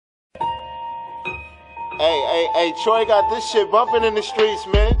Hey, Troy got this shit bumping in the streets,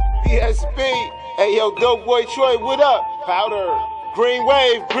 man. DSB. Hey, yo, dope boy Troy, what up? Powder. Green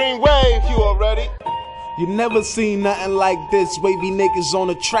wave, you already? You never seen nothing like this. Wavy niggas on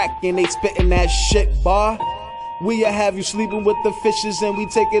the track and they spittin' that shit, bar. We'll have you sleeping with the fishes and we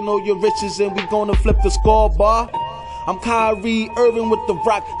taking all your riches and we gonna flip the score, bar. I'm Kyrie Irving with the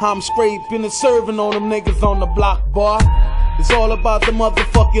rock. I'm scraping and serving on them niggas on the block, bar. It's all about the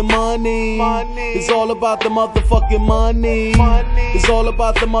motherfucking money. It's all about the motherfucking money. It's all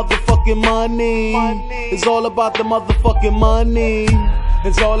about the motherfucking money. It's all about the motherfucking money.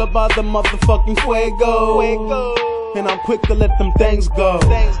 It's all about the motherfucking fuego. And I'm quick to let them things go.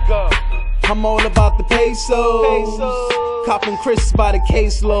 I'm all about the pesos. Copping crisps by the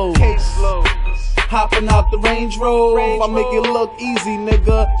caseload. Hopping out the Range Rover. I make it look easy,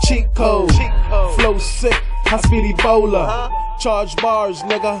 nigga. Cheat code. Flow sick. High speed Ebola. Charge bars,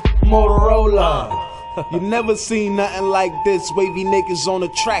 nigga. Motorola. You never seen nothing like this. Wavy niggas on the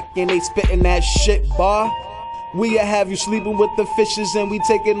track and they spittin' that shit, bar. We'll have you sleeping with the fishes and we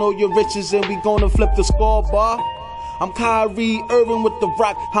taking all your riches and we gonna flip the score, bar. I'm Kyrie Irving with the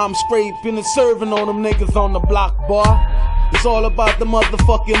rock. I'm scraping and serving on them niggas on the block, bar. It's all about the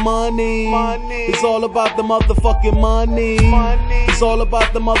motherfucking money. It's all about the motherfucking money. It's all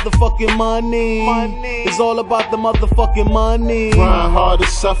about the motherfucking money. It's all about the motherfucking money. Grind hard to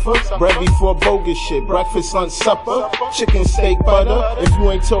suffer. Bread before bogus shit. Breakfast, lunch, supper. Chicken, steak, butter. If you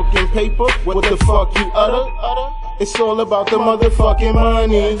ain't talking paper, what the fuck you utter? It's all about the motherfucking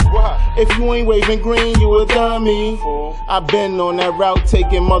money. If you ain't waving green, you a dummy. I been on that route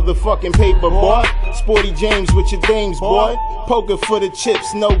taking motherfucking paper, boy. Sporty James with your dames, boy. Poker for the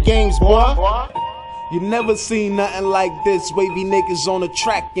chips, no games, boy. You never seen nothing like this. Wavy niggas on the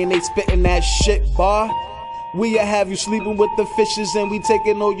track and they spittin' that shit, bar. We'll have you sleeping with the fishes and we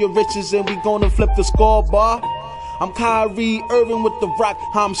taking all your riches and we gonna flip the score, bar. I'm Kyrie Irving with the rock.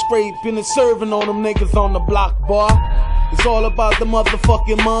 I'm scraping and serving on them niggas on the block, bar. It's all about the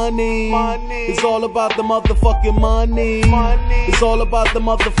motherfucking money. It's all about the motherfucking money. It's all about the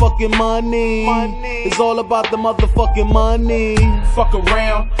motherfucking money. It's all about the motherfucking money. Fuck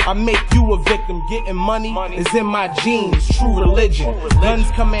around, I make you a victim. Getting money is in my genes, true religion.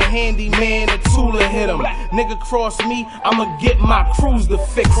 Guns come in handy, man, a tool to hit 'em. Nigga cross me, I'ma get my crews to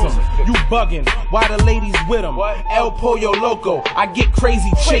fix 'em. You bugging, why the ladies with 'em? El Pollo Loco, I get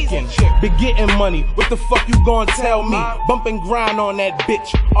crazy chicken. Be getting money, what the fuck you gonna tell me? Bump and grind on that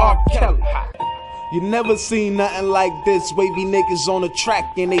bitch, R. Kelly. You never seen nothing like this. Wavy niggas on the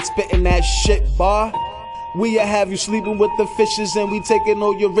track and they spittin' that shit, bar. We'll have you sleeping with the fishes and we taking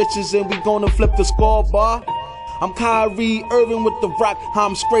all your riches and we gonna flip the score, bar. I'm Kyrie Irving with the rock.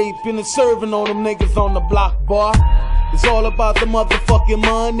 I'm scraping and serving on them niggas on the block, bar. It's all about the motherfucking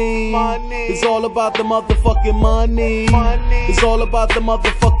money. It's all about the motherfucking money. It's all about the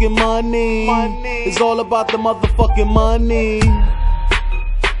motherfucking money. It's all about the motherfucking money.